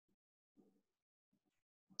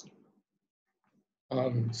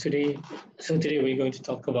Today we're going to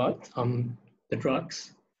talk about the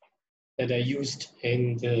drugs that are used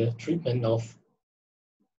in the treatment of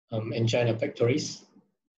angina pectoris.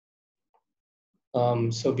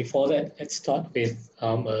 So before that, let's start with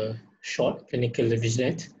a short clinical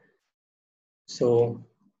vignette. So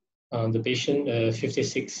the patient, a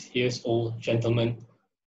 56 years old gentleman,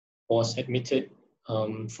 was admitted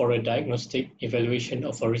for a diagnostic evaluation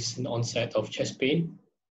of a recent onset of chest pain.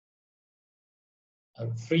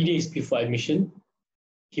 3 days before admission,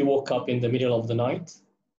 he woke up in the middle of the night,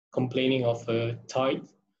 complaining of a tight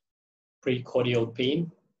precordial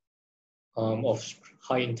pain of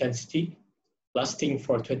high intensity, lasting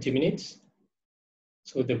for 20 minutes.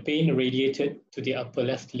 So the pain radiated to the upper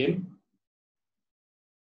left limb.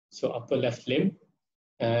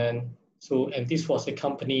 And this was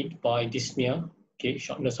accompanied by dyspnea,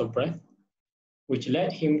 shortness of breath, which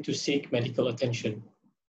led him to seek medical attention.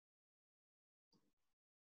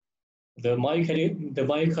 The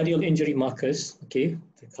myocardial injury markers, the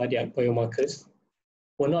cardiac biomarkers,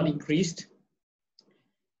 were not increased,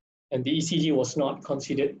 and the ECG was not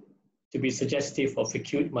considered to be suggestive of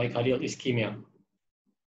acute myocardial ischemia.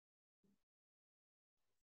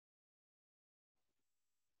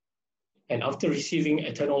 And after receiving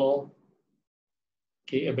atenolol,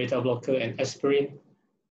 a beta blocker, and aspirin,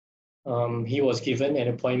 he was given an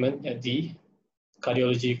appointment at the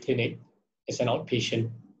cardiology clinic as an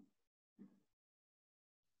outpatient.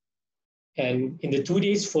 And in the 2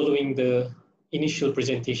 days following the initial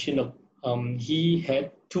presentation, he had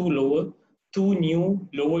two new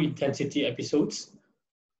lower intensity episodes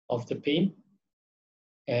of the pain,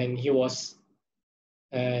 and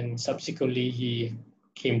subsequently he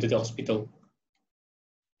came to the hospital.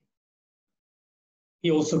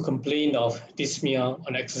 He also complained of dyspnea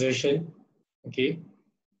on exertion.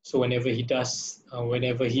 So whenever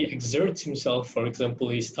he exerts himself, for example,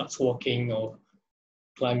 he starts walking or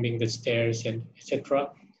climbing the stairs and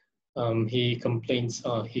etc., he complains,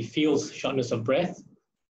 he feels shortness of breath.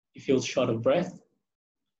 He feels short of breath,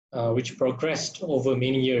 which progressed over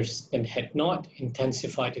many years and had not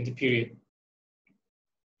intensified in the period.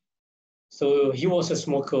 So he was a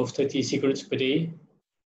smoker of 30 cigarettes per day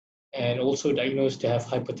and also diagnosed to have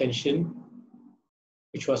hypertension,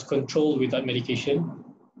 which was controlled without medication.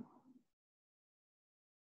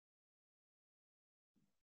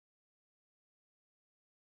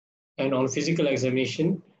 And on physical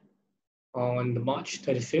examination on March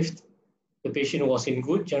 25th, the patient was in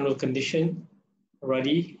good general condition,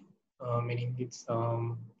 ruddy, meaning it's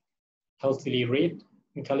healthily red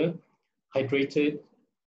in color, hydrated.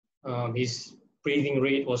 His breathing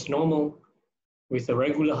rate was normal with a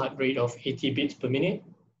regular heart rate of 80 beats per minute,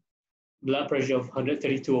 blood pressure of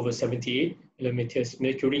 132/78 millimeters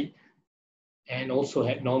mercury, and also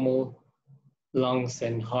had normal lungs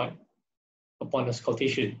and heart upon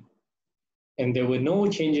auscultation. And there were no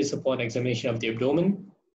changes upon examination of the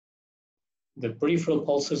abdomen. The peripheral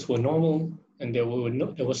pulses were normal, and there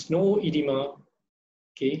was no edema,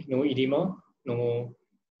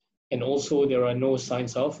 and also there are no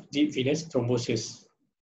signs of deep venous thrombosis.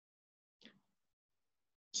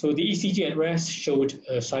 So the ECG at rest showed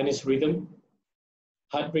a sinus rhythm,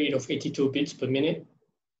 heart rate of 82 beats per minute,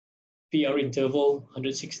 PR interval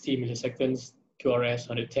 160 milliseconds, QRS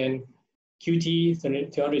 110, QT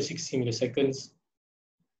 360 milliseconds.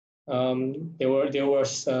 There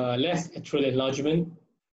was left atrial enlargement,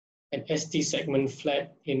 an ST segment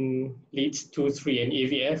flat in leads 2, 3, and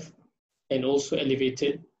AVF, and also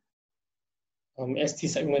elevated ST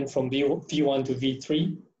segment from V1 to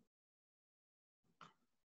V3,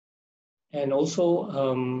 and also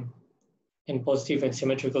in positive and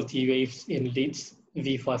symmetrical T waves in leads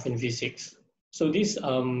V5 and V6. So this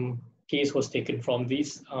case was taken from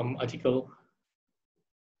this article,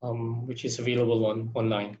 which is available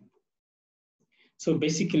online. So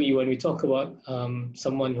basically, when we talk about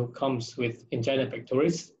someone who comes with angina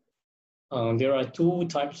pectoris, there are two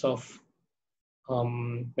types of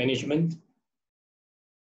management.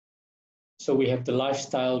 So we have the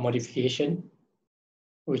lifestyle modification,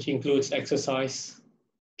 which includes exercise.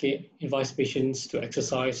 Advise patients to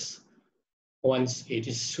exercise once it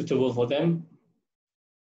is suitable for them.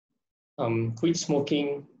 Quit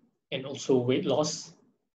smoking, and also weight loss.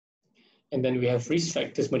 And then we have risk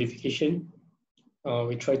factors modification.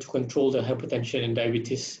 We try to control the hypertension and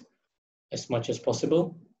diabetes as much as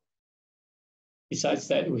possible. Besides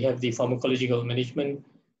that, we have the pharmacological management,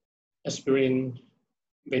 aspirin,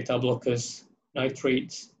 beta blockers,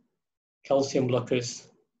 nitrates, calcium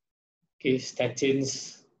blockers,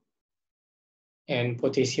 statins, and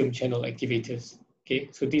potassium channel activators.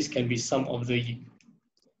 So these can be some of the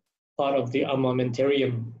part of the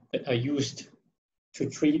armamentarium that are used to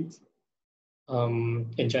treat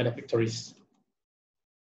angina pectoris.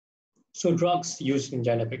 So drugs used in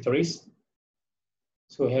angina pectoris.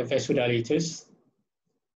 So we have vasodilators,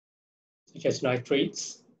 such as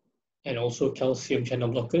nitrates, and also calcium channel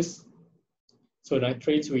blockers. So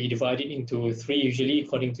nitrates, we divide it into three usually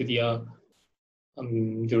according to their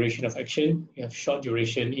duration of action. We have short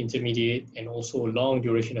duration, intermediate, and also long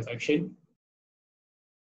duration of action.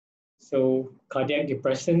 So cardiac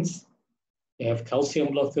depressants, they have calcium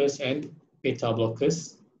blockers and beta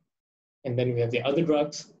blockers. And then we have the other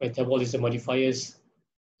drugs, metabolism modifiers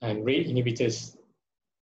and rate inhibitors.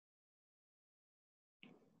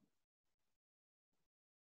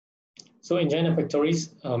 So angina pectoris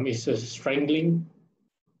is a strangling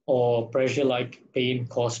or pressure-like pain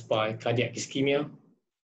caused by cardiac ischemia.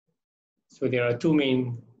 So there are two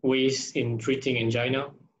main ways in treating angina.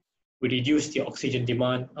 We reduce the oxygen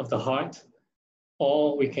demand of the heart,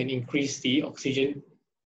 or we can increase the oxygen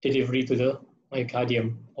delivery to the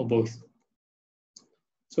myocardium, or both.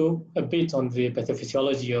 So a bit on the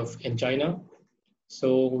pathophysiology of angina.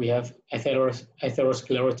 So we have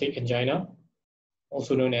atherosclerotic angina,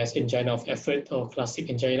 also known as angina of effort or classic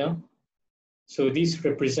angina. So this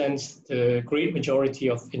represents the great majority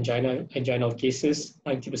of anginal cases,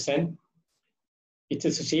 90%. It's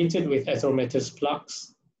associated with atheromatous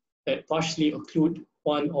plaques that partially occlude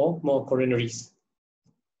one or more coronaries.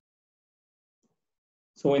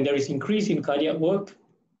 So when there is increase in cardiac work,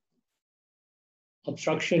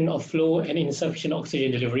 obstruction of flow and insufficient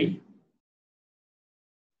oxygen delivery,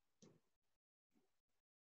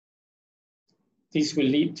 this will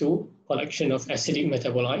lead to collection of acidic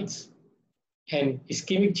metabolites and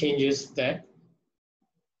ischemic changes that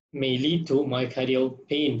may lead to myocardial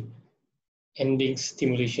pain ending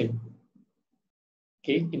stimulation.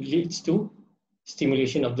 Okay, it leads to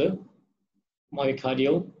stimulation of the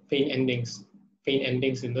myocardial pain endings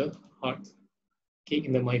in the heart, okay,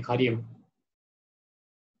 in the myocardium.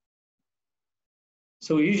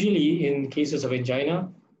 So usually in cases of angina,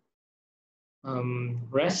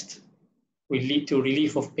 rest will lead to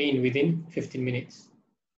relief of pain within 15 minutes.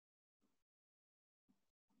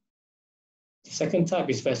 The second type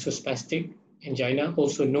is vasospastic angina,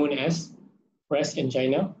 also known as rest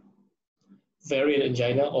angina, variant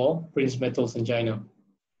angina, or Prinzmetal's angina.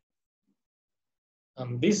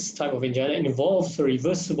 This type of angina involves a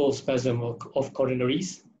reversible spasm of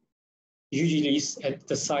coronaries, usually at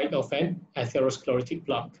the site of an atherosclerotic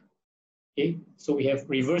plaque. Okay, so we have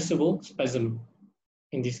reversible spasm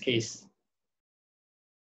in this case.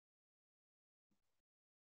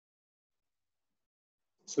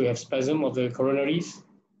 So we have spasm of the coronaries,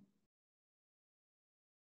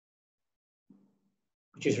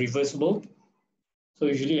 which is reversible. So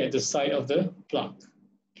usually at the site of the plaque.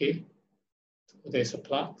 Okay, so there's a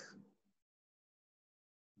plaque.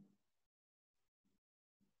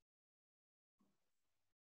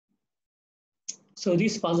 So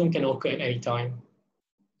this spasm can occur at any time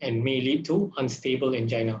and may lead to unstable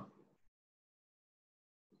angina.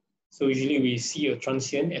 So usually we see a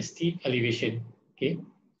transient ST elevation. Okay,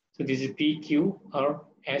 so this is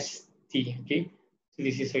PQRST. Okay, so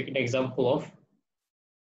this is an example of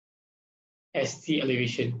ST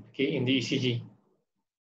elevation. Okay, in the ECG.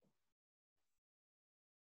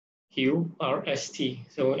 QRST,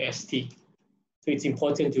 so ST. So it's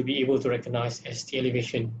important to be able to recognize ST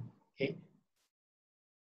elevation. Okay.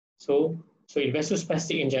 So in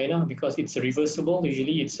vasospastic angina, because it's a reversible,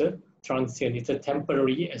 usually it's a transient, it's a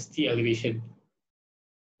temporary ST elevation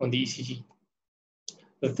on the ECG.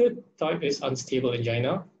 The third type is unstable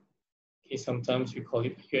angina. Okay, sometimes we call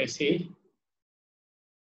it USA,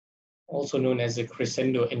 also known as the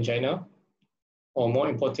crescendo angina, or more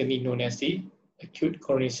importantly known as the acute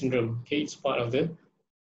coronary syndrome. Okay, it's part of the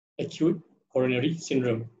acute coronary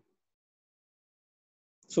syndrome.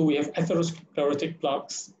 So we have atherosclerotic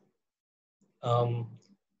plaques.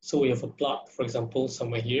 So we have a plaque, for example,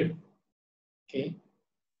 somewhere here. Okay,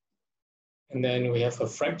 and then we have a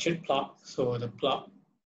fractured plaque. So the plaque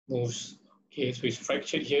moves. Okay, so it's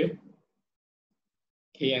fractured here.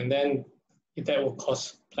 Okay, and then that will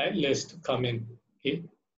cause platelets to come in. Okay,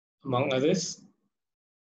 among others,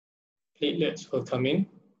 platelets will come in.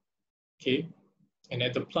 Okay, and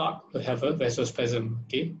at the plaque will have a vasospasm.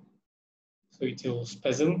 Okay, so it will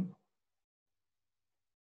spasm,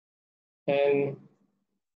 and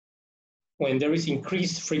when there is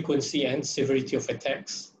increased frequency and severity of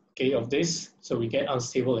attacks, okay, of this, so we get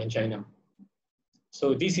unstable angina.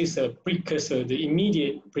 So this is a precursor, the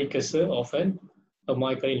immediate precursor of a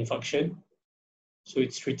myocardial infarction. So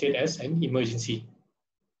it's treated as an emergency.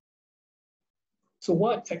 So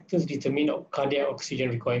what factors determine cardiac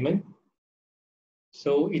oxygen requirement?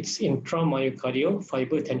 So it's intramyocardial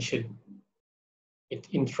fiber tension. It's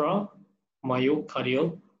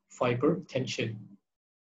intramyocardial fiber tension.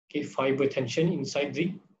 Okay, fiber tension inside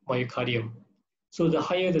the myocardium. So the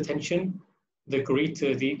higher the tension, the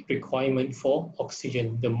greater the requirement for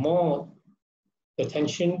oxygen. The more the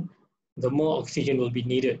tension, the more oxygen will be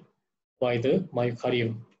needed by the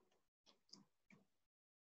myocardium.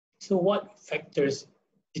 So what factors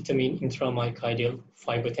determine intramyocardial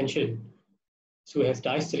fiber tension? So we have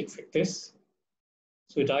diastolic factors.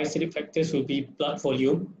 So diastolic factors will be blood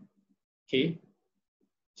volume. Okay.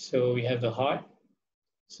 So we have the heart.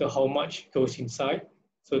 So how much goes inside?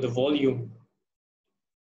 So the volume.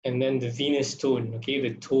 And then the venous tone. Okay,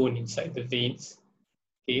 the tone inside the veins.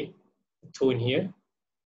 Okay, the tone here.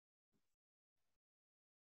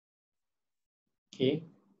 Okay,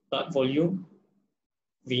 blood volume,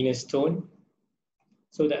 venous tone.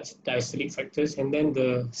 So that's diastolic factors. And then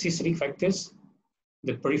the systolic factors,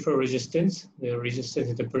 the peripheral resistance, the resistance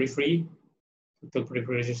in the periphery, the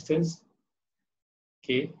peripheral resistance.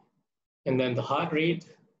 Okay, and then the heart rate,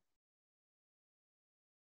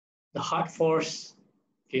 the heart force,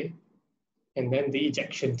 okay, and then the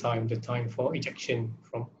ejection time, the time for ejection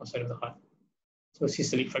from outside of the heart. So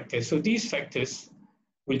systolic factors. So these factors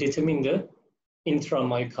will determine the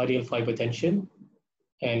intramyocardial fiber tension,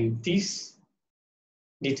 and this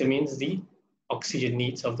determines the oxygen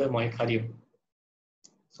needs of the myocardium.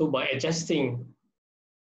 So by adjusting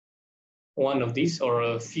one of these or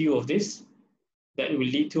a few of these, that will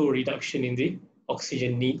lead to a reduction in the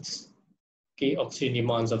oxygen needs, okay, oxygen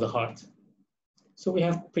demands of the heart. So we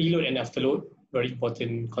have preload and afterload, very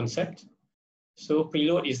important concept. So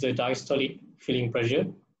preload is the diastolic filling pressure,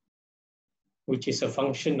 which is a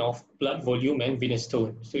function of blood volume and venous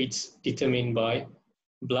tone. So it's determined by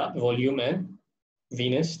blood volume and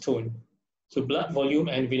venous tone. So blood volume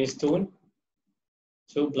and venous tone.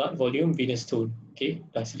 So blood volume, venous tone, okay,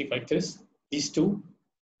 diastolic factors. These two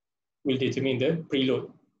will determine the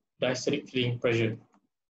preload, diastolic filling pressure.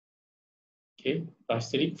 Okay,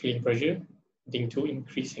 diastolic filling pressure leading to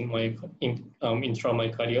increase in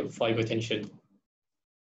intramyocardial fiber tension.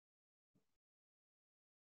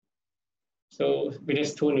 So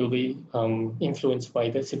venous tone will be influenced by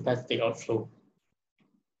the sympathetic outflow.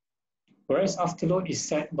 Whereas afterload is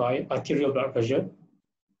set by arterial blood pressure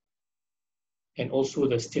and also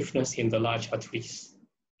the stiffness in the large arteries.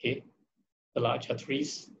 Okay, the large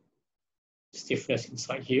arteries, stiffness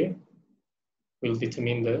inside here will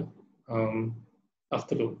determine the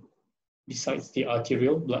afterload, besides the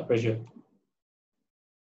arterial blood pressure.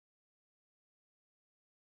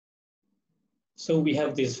 So we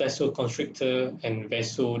have this vasoconstrictor and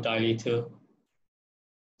vasodilator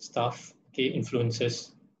stuff, okay,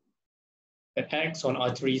 influences that acts on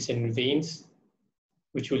arteries and veins,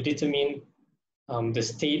 which will determine the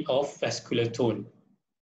state of vascular tone.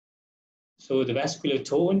 So the vascular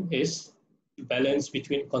tone is balance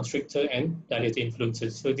between constrictor and dilator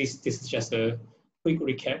influences. So this is just a quick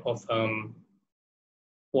recap of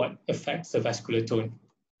what affects the vascular tone.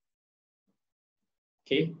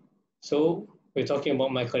 Okay, so we're talking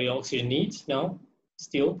about myocardial oxygen needs now,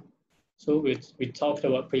 still. So we talked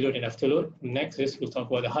about preload and afterload. Next is we'll talk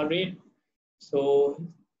about the heart rate. So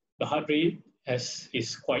the heart rate, as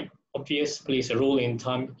is quite obvious, plays a role in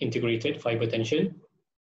time integrated fiber tension.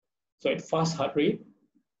 So at fast heart rate,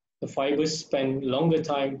 the fibers spend longer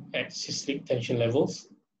time at systolic tension levels,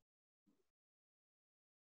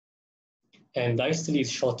 and diastole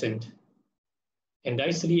is shortened. And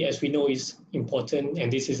diastole, as we know, is important,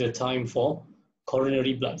 and this is a time for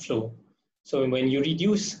coronary blood flow. So when you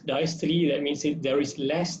reduce diastole, that means there is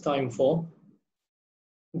less time for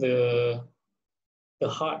the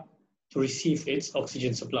heart to receive its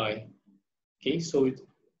oxygen supply. Okay, so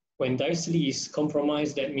when diastole is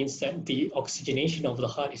compromised, that means that the oxygenation of the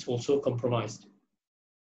heart is also compromised.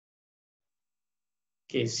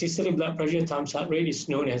 Okay, systolic blood pressure times heart rate is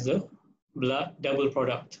known as the blood double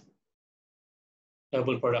product.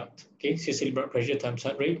 Double product. Okay, systolic blood pressure times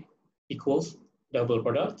heart rate equals double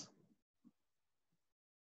product.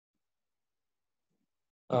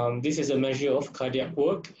 This is a measure of cardiac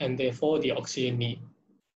work and therefore the oxygen need.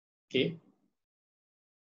 Okay.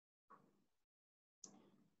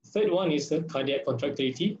 Third one is the cardiac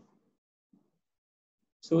contractility.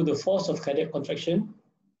 So the force of cardiac contraction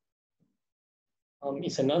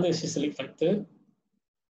is another systolic factor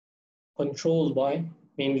controlled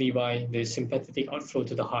mainly by the sympathetic outflow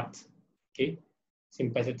to the heart. Okay,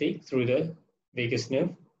 sympathetic through the vagus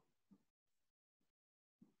nerve.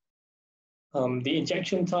 The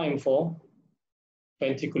ejection time for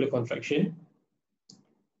ventricular contraction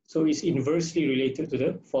So it's inversely related to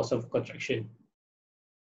the force of contraction.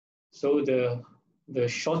 So the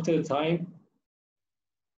shorter time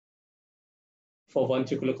for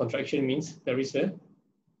ventricular contraction means there is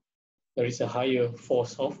a higher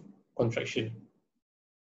force of contraction.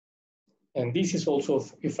 And this is also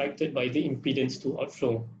affected by the impedance to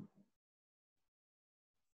outflow.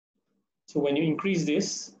 So when you increase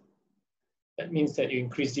this, that means that you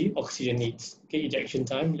increase the oxygen needs. Okay, ejection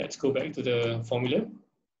time, let's go back to the formula.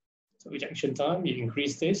 So ejection time, you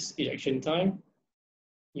increase this, ejection time,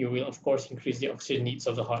 you will of course increase the oxygen needs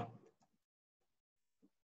of the heart.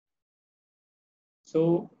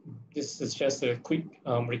 So this is just a quick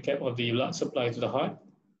recap of the blood supply to the heart.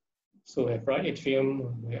 So we have right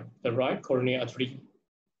atrium, we have the right coronary artery,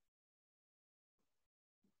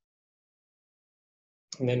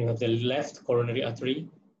 and then we have the left coronary artery,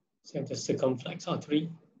 so we have the circumflex artery,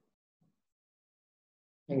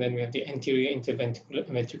 and then we have the anterior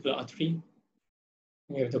interventricular artery,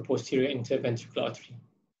 and we have the posterior interventricular artery.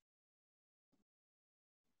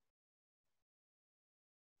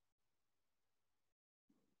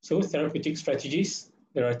 So therapeutic strategies,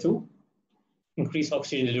 there are two. Increase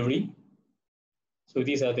oxygen delivery. So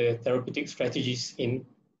these are the therapeutic strategies in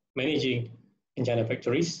managing angina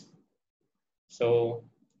pectoris. So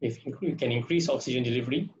if we can increase oxygen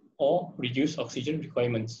delivery or reduce oxygen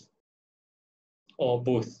requirements, or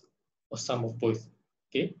both, or some of both.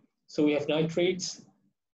 Okay. So we have nitrates,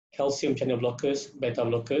 calcium channel blockers, beta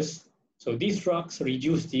blockers. So these drugs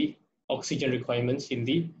reduce the oxygen requirements in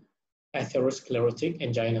the atherosclerotic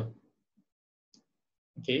angina.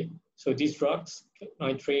 Okay, so these drugs,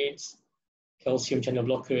 nitrates, calcium channel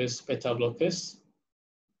blockers, beta blockers,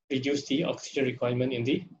 reduce the oxygen requirement in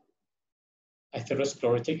the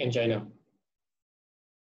atherosclerotic angina.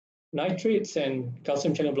 Nitrates and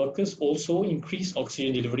calcium channel blockers also increase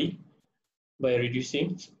oxygen delivery by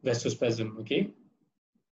reducing vasospasm, okay?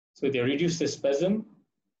 So they reduce the spasm,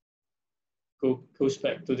 goes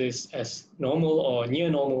back to this as normal or near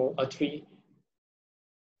normal artery.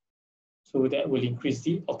 So that will increase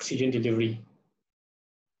the oxygen delivery.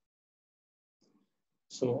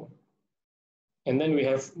 So, and then we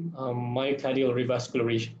have myocardial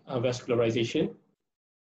vascularization.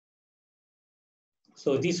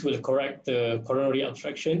 So this will correct the coronary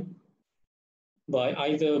obstruction by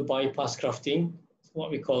either bypass grafting,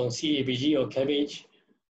 what we call CABG or cabbage.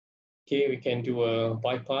 Okay, we can do a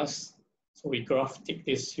bypass. So we take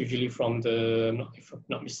this usually from the, if I'm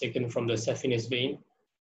not mistaken, from the saphenous vein,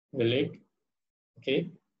 the leg. Okay,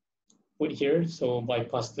 put here, so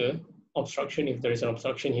bypass the obstruction. If there is an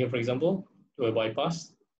obstruction here, for example, do a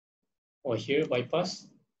bypass, or here bypass,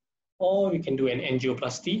 or we can do an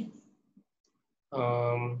angioplasty.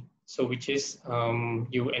 So which is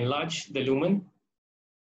you enlarge the lumen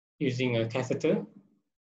using a catheter.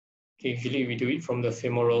 Okay, usually we do it from the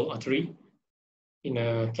femoral artery in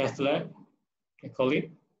a cath lab, I call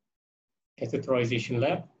it catheterization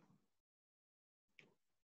lab.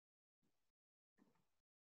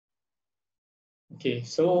 Okay,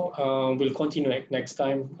 so we'll continue next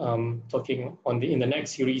time talking in the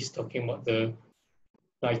next series talking about the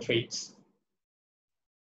nitrates.